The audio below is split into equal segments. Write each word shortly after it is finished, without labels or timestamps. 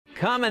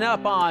Coming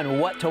up on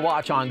What to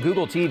Watch on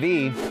Google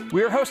TV,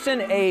 we're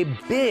hosting a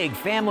big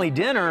family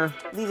dinner.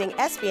 Leaving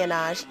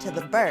espionage to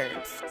the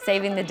birds.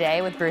 Saving the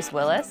day with Bruce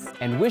Willis.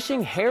 And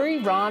wishing Harry,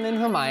 Ron, and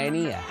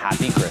Hermione a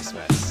happy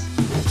Christmas.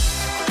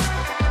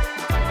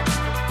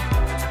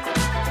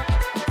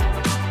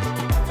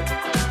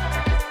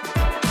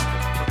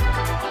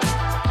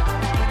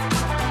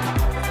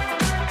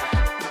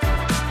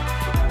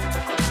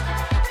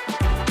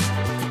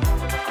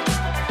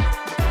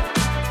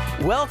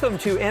 Welcome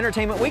to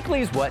Entertainment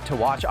Weekly's What to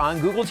Watch on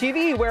Google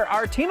TV, where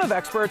our team of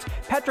experts,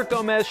 Patrick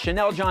Gomez,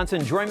 Chanelle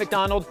Johnson, Jorie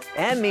McDonald,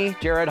 and me,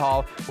 Gerrad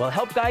Hall, will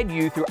help guide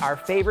you through our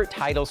favorite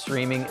titles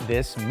streaming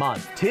this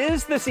month.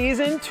 'Tis the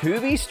season to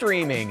be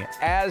streaming.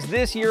 As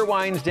this year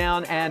winds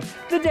down and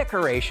the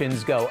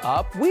decorations go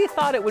up, we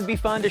thought it would be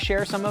fun to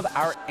share some of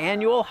our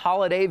annual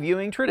holiday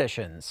viewing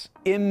traditions.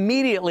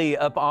 Immediately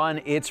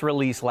upon its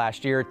release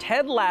last year,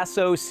 Ted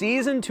Lasso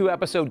Season 2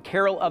 episode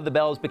Carol of the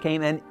Bells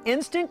became an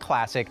instant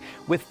classic,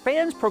 with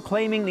fans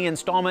proclaiming the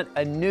installment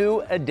a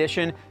new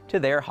addition to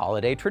their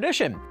holiday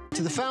tradition.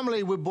 To the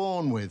family we're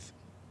born with,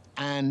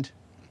 and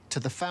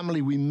to the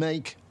family we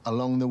make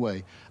along the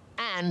way,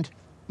 and,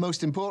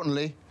 most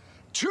importantly,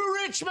 to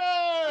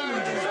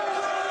Richmond!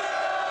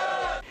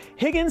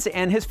 Higgins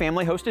and his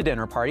family host a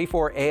dinner party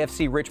for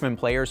AFC Richmond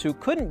players who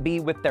couldn't be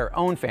with their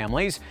own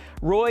families.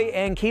 Roy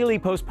and Keely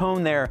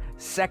postpone their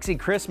sexy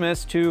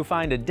Christmas to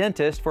find a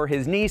dentist for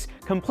his niece,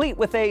 complete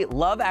with a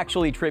Love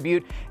Actually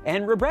tribute.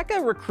 And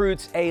Rebecca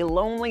recruits a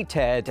lonely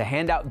Ted to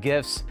hand out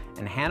gifts,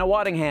 and Hannah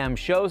Waddingham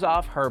shows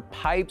off her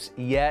pipes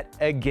yet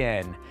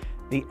again.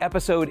 The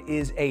episode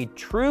is a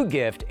true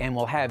gift and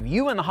will have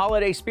you in the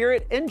holiday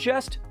spirit in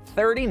just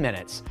 30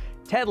 minutes.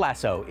 Ted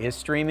Lasso is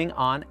streaming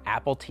on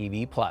Apple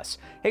TV+.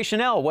 Hey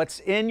Chanelle,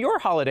 what's in your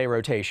holiday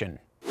rotation?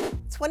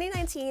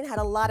 2019 had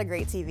a lot of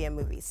great TV and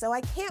movies, so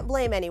I can't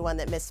blame anyone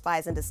that missed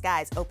Spies in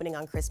Disguise opening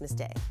on Christmas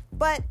Day.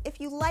 But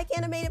if you like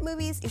animated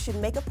movies, you should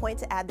make a point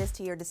to add this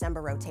to your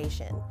December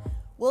rotation.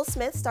 Will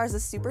Smith stars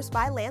as super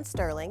spy Lance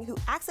Sterling, who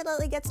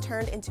accidentally gets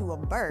turned into a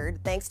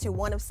bird thanks to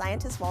one of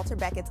scientist Walter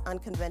Beckett's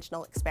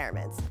unconventional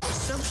experiments. The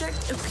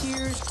subject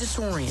appears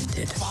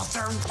disoriented.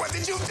 Walter, what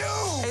did you do?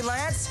 Hey,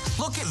 Lance,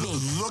 look at me.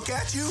 Look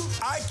at you?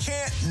 I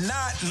can't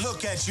not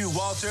look at you,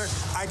 Walter.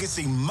 I can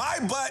see my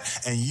butt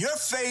and your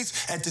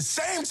face at the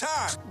same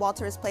time.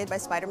 Walter is played by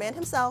Spider-Man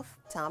himself,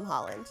 Tom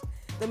Holland.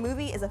 The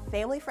movie is a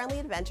family-friendly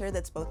adventure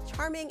that's both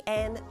charming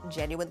and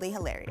genuinely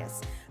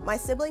hilarious. My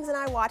siblings and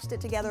I watched it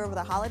together over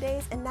the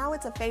holidays, and now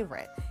it's a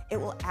favorite. It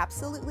will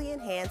absolutely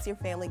enhance your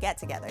family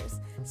get-togethers.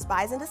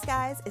 Spies in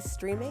Disguise is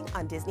streaming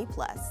on Disney+.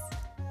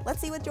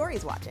 Let's see what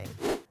Jorie's watching.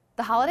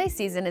 The holiday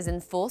season is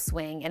in full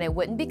swing, and it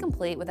wouldn't be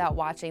complete without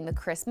watching the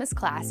Christmas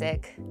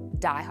classic,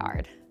 Die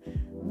Hard.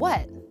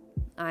 What?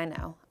 I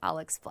know, I'll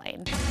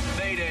explain.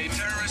 Mayday,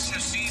 terrorists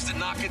have seized the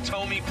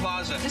Nakatomi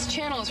Plaza. This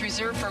channel is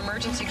reserved for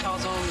emergency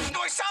calls only. Do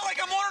I sound like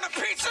I'm ordering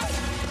a pizza?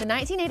 The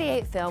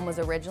 1988 film was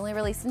originally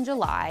released in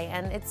July,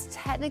 and it's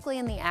technically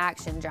in the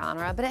action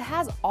genre, but it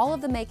has all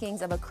of the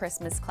makings of a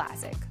Christmas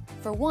classic.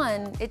 For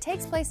one, it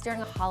takes place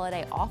during a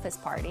holiday office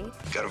party.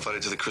 Got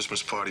invited to the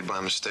Christmas party by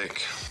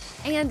mistake.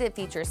 And it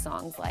features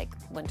songs like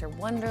Winter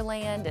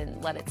Wonderland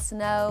and Let It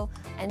Snow.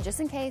 And just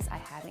in case I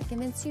haven't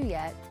convinced you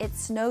yet, it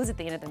snows at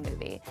the end of the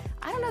movie.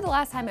 I don't know the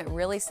last time it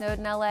really snowed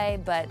in LA,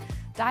 but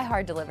Die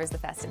Hard delivers the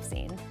festive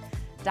scene.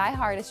 Die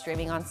Hard is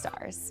streaming on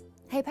Starz.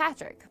 Hey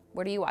Patrick,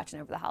 what are you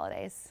watching over the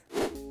holidays?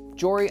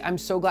 Jorie, I'm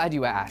so glad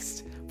you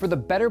asked. For the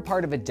better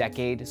part of a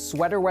decade,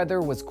 sweater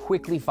weather was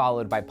quickly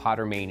followed by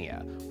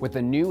Pottermania, with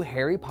a new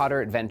Harry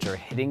Potter adventure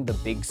hitting the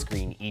big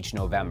screen each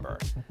November.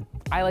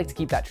 I like to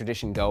keep that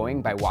tradition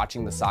going by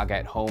watching the saga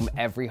at home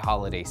every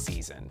holiday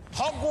season.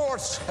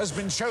 Hogwarts has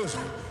been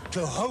chosen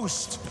to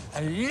host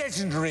a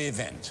legendary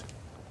event,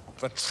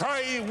 the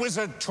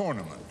Tri-Wizard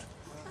Tournament.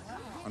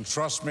 And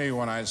trust me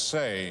when I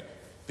say,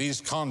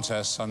 these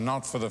contests are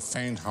not for the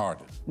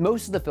faint-hearted.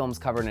 Most of the films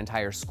cover an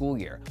entire school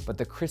year, but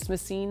the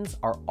Christmas scenes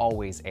are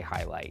always a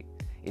highlight.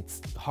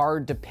 It's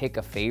hard to pick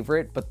a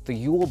favorite, but the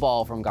Yule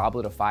Ball from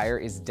Goblet of Fire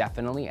is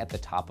definitely at the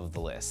top of the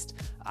list.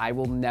 I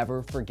will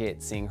never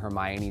forget seeing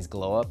Hermione's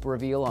glow-up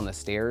reveal on the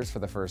stairs for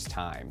the first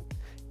time.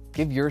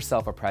 Give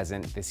yourself a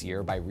present this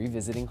year by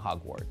revisiting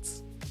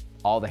Hogwarts.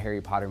 All the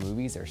Harry Potter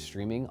movies are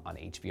streaming on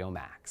HBO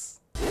Max.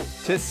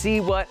 To see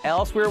what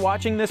else we're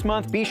watching this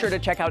month, be sure to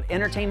check out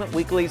Entertainment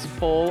Weekly's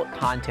full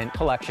content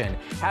collection.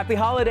 Happy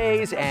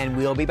holidays, and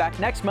we'll be back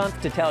next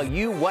month to tell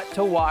you what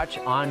to watch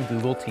on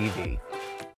Google TV.